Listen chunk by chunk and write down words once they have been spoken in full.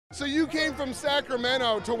So you came from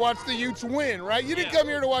Sacramento to watch the Utes win, right? You didn't come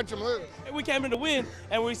here to watch them lose. We came in to win,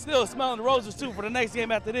 and we still smelling the roses, too, for the next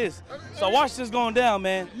game after this. So watch this going down,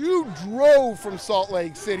 man. You drove from Salt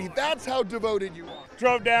Lake City. That's how devoted you are.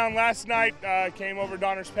 Drove down last night, came over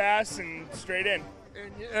Donner's Pass, and straight in.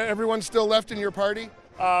 And everyone's still left in your party?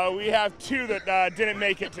 We have two that didn't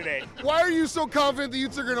make it today. Why are you so confident the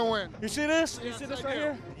Utes are going to win? You see this? You see this right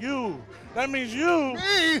here? You. That means you.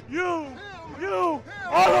 Me? You. You.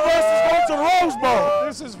 All of us is going to Rose Bowl.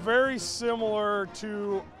 This is very similar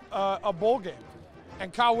to a bowl game.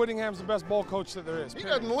 And Kyle Whittingham's the best bowl coach that there is. He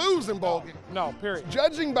doesn't lose in bowl games. No, period.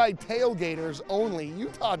 Judging by tailgaters only,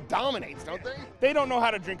 Utah dominates, don't they? They don't know how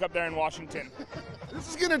to drink up there in Washington. This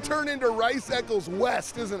is going to turn into Rice-Eccles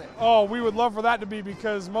West, isn't it? Oh, we would love for that to be,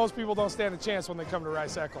 because most people don't stand a chance when they come to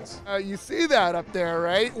Rice-Eccles. You see that up there,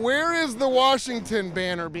 right? Where is the Washington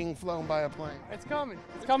banner being flown by a plane? It's coming.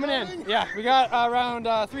 It's coming in. Yeah, we got around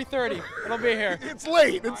 3:30. It'll be here. It's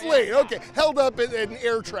late. It's late. Okay, held up in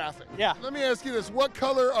air traffic. Yeah. Let me ask you this. What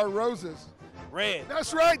color are roses? Red.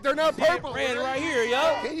 That's right. They're not purple. Red right here, yo.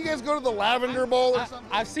 Can't you guys go to the Lavender Bowl or something?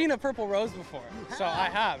 I've seen a purple rose before, so I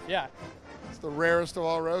have, yeah. It's the rarest of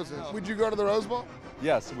all roses. Would you go to the Rose Bowl?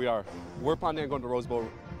 Yes, we are. We're planning on going to Rose Bowl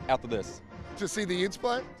after this. To see the Utes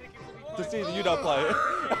play? To see the Utes play.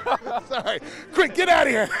 Sorry. Quick, get out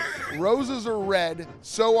of here. Roses are red,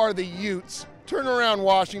 so are the Utes. Turn around,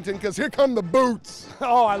 Washington, because here come the boots.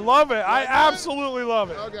 Oh, I love it. I absolutely love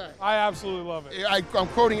it. Okay. I absolutely love it. I'm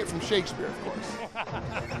quoting it from Shakespeare, of course.